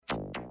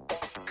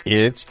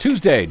It's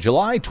Tuesday,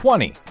 July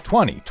 20,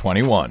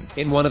 2021.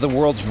 In one of the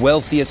world's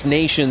wealthiest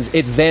nations,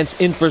 advanced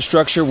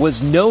infrastructure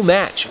was no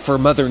match for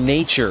Mother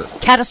Nature.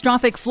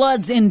 Catastrophic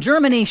floods in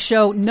Germany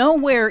show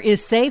nowhere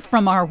is safe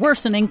from our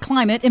worsening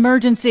climate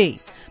emergency.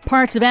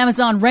 Parts of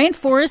Amazon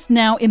rainforest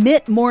now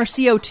emit more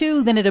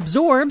CO2 than it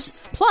absorbs.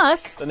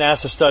 Plus, the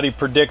NASA study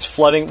predicts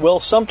flooding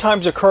will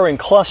sometimes occur in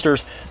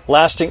clusters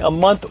lasting a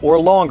month or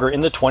longer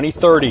in the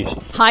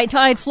 2030s. High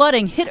tide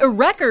flooding hit a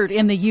record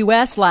in the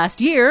U.S.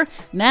 last year.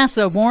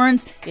 NASA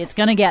warns it's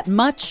going to get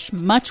much,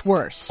 much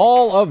worse.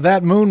 All of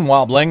that moon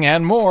wobbling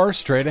and more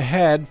straight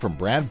ahead from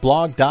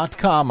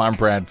BradBlog.com. I'm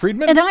Brad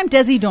Friedman. And I'm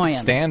Desi Doyen.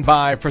 Stand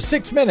by for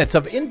 6 minutes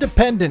of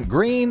independent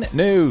green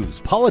news,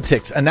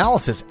 politics,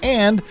 analysis,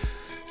 and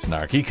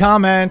snarky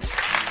comment.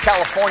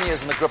 California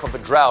is in the grip of a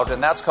drought,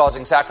 and that's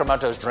causing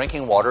Sacramento's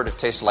drinking water to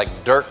taste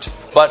like dirt.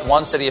 But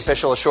one city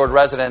official assured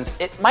residents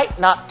it might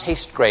not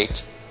taste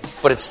great,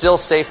 but it's still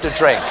safe to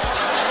drink.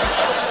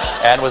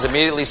 And was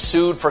immediately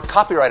sued for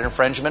copyright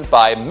infringement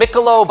by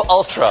Michelob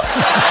Ultra.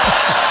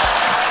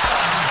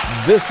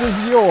 This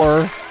is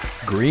your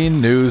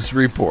Green News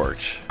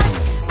Report.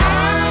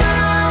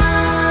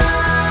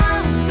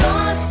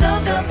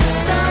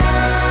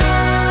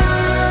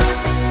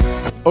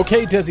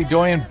 Okay, Desi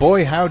Doyen,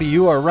 boy, howdy,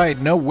 you are right.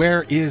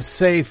 Nowhere is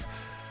safe.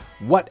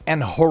 What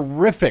an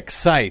horrific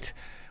sight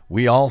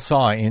we all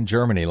saw in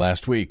Germany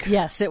last week.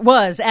 Yes, it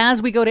was.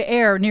 As we go to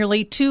air,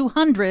 nearly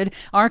 200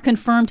 are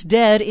confirmed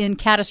dead in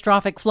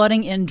catastrophic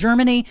flooding in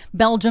Germany,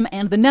 Belgium,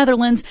 and the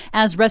Netherlands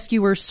as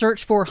rescuers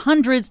search for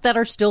hundreds that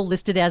are still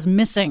listed as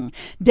missing.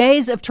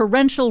 Days of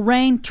torrential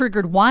rain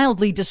triggered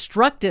wildly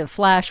destructive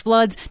flash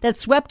floods that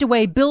swept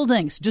away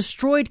buildings,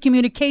 destroyed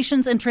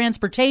communications and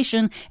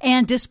transportation,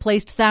 and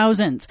displaced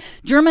thousands.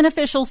 German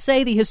officials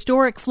say the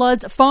historic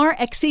floods far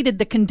exceeded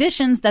the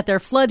conditions that their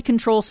flood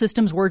control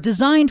systems were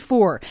designed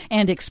for,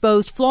 and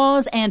exposed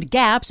flaws and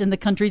gaps in the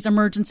country's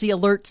emergency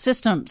alert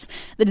systems.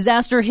 The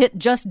disaster hit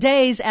just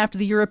days after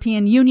the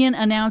European Union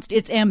announced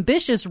its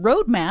ambitious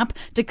roadmap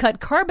to cut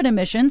carbon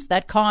emissions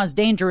that cause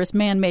dangerous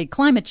man-made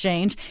climate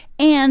change,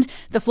 and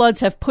the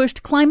floods have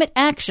pushed climate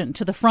action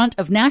to the front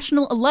of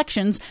national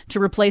elections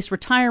to replace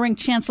retiring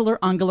Chancellor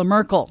Angela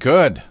Merkel.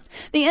 Good.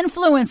 The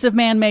influence of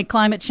man-made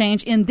climate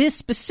change in this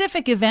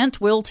specific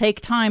event will take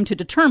time to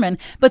determine,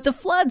 but the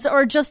floods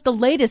are just the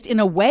latest in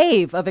a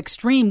wave of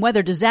extreme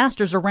weather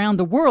disasters around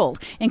the world,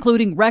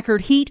 including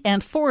record heat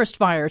and forest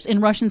fires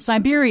in Russian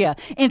Siberia,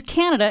 and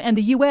Canada and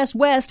the U.S.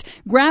 West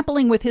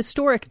grappling with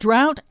historic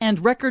drought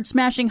and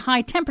record-smashing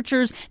high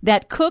temperatures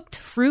that cooked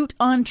fruit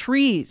on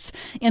trees.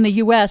 In the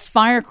U.S.,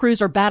 fire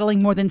crews are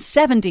battling more than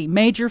 70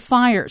 major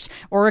fires.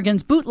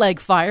 Oregon's Bootleg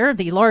Fire,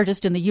 the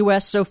largest in the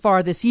U.S. so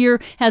far this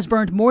year, has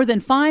burned more than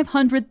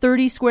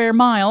 530 square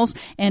miles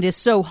and is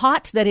so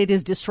hot that it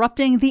is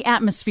disrupting the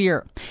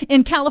atmosphere.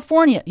 In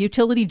California,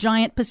 utility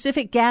giant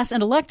Pacific Gas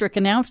and Electric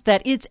announced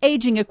that its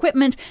aging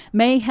equipment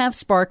may have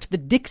sparked the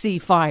Dixie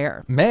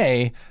Fire.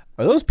 May?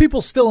 Are those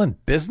people still in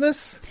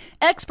business?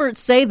 Experts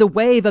say the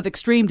wave of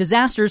extreme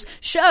disasters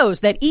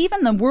shows that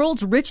even the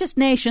world's richest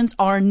nations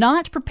are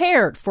not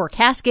prepared for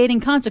cascading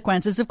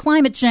consequences of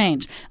climate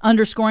change,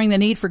 underscoring the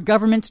need for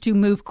governments to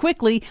move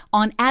quickly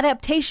on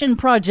adaptation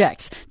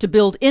projects to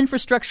build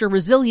infrastructure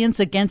resilience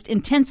against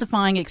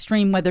intensifying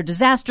extreme weather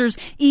disasters,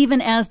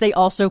 even as they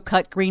also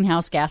cut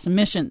greenhouse gas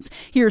emissions.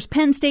 Here's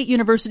Penn State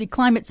University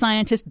climate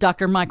scientist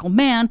Dr. Michael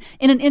Mann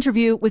in an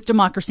interview with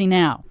Democracy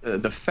Now!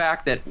 The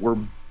fact that we're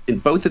in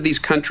both of these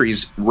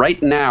countries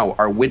right now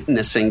are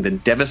witnessing the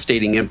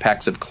devastating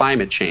impacts of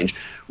climate change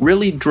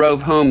really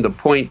drove home the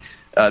point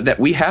that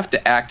we have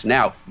to act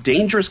now.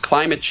 Dangerous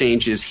climate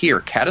change is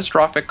here.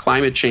 Catastrophic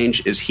climate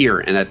change is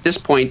here. And at this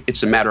point,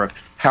 it's a matter of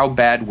how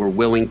bad we're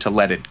willing to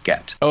let it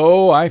get.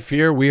 Oh, I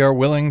fear we are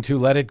willing to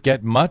let it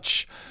get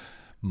much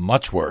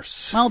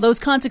worse. Well, those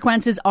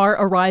consequences are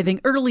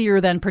arriving earlier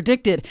than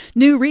predicted.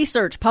 New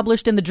research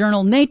published in the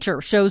journal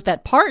Nature shows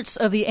that parts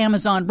of the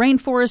Amazon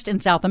rainforest in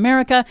South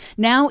America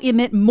now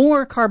emit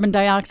more carbon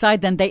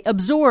dioxide than they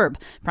absorb,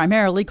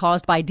 primarily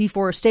caused by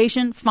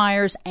deforestation,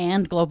 fires,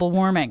 and global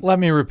warming. Let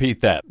me repeat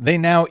that. They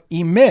now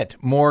emit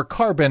more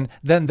carbon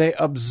than they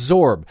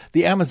absorb.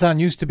 The Amazon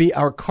used to be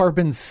our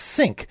carbon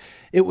sink.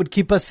 It would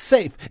keep us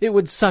safe. It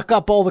would suck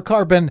up all the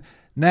carbon.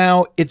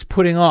 Now it's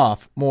putting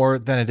off more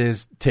than it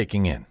is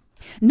taking in.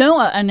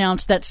 NOAA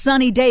announced that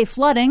sunny day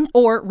flooding,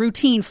 or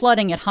routine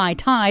flooding at high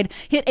tide,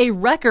 hit a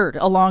record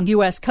along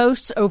U.S.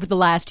 coasts over the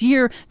last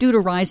year due to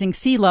rising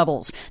sea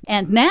levels.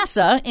 And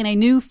NASA, in a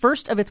new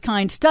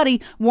first-of-its-kind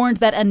study, warned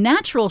that a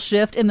natural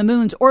shift in the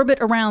moon's orbit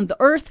around the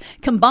Earth,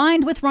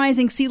 combined with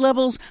rising sea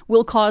levels,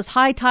 will cause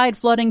high tide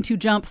flooding to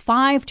jump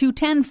 5 to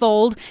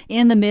 10-fold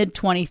in the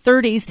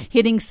mid-2030s,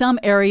 hitting some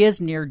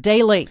areas near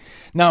daily.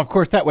 Now, of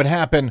course, that would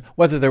happen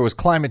whether there was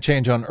climate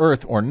change on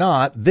Earth or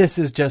not. This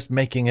is just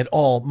making it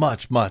all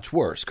much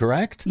worse,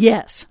 correct?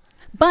 Yes.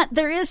 But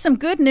there is some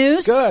good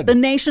news. Good. The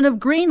nation of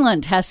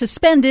Greenland has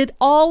suspended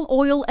all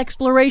oil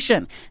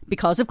exploration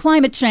because of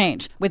climate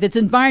change, with its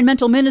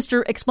environmental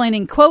minister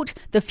explaining, quote,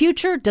 "The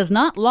future does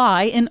not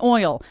lie in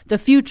oil. The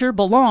future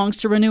belongs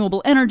to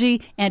renewable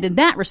energy, and in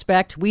that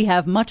respect, we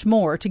have much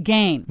more to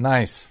gain."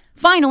 Nice.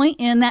 Finally,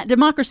 in that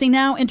Democracy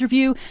Now!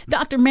 Interview,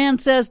 Dr. Mann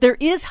says there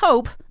is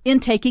hope in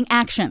taking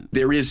action.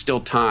 There is still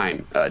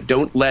time.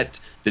 Don't let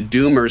the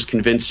doomers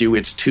convince you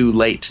it's too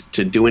late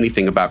to do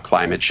anything about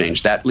climate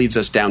change. That leads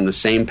us down the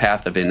same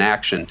path of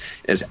inaction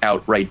as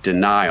outright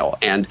denial.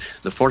 And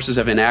the forces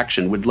of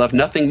inaction would love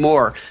nothing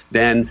more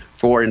than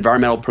for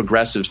environmental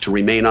progressives to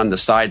remain on the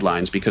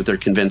sidelines because they're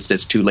convinced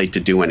it's too late to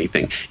do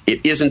anything.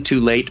 It isn't too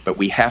late, but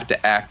we have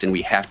to act, and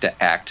we have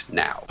to act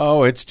now.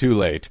 Oh, it's too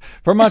late.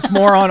 For much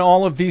more on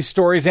all of these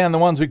stories and the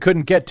ones we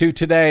couldn't get to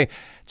today,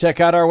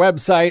 check out our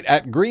website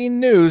at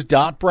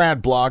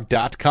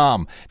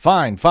greennews.bradblog.com.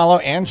 Find, follow,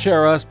 and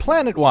share us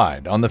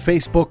planet-wide on the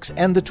Facebooks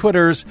and the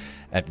Twitters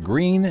at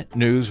Green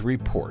News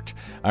Report.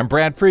 I'm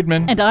Brad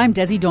Friedman. And I'm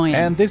Desi Doyen.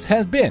 And this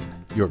has been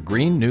your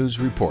Green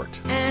News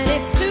Report. And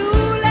it's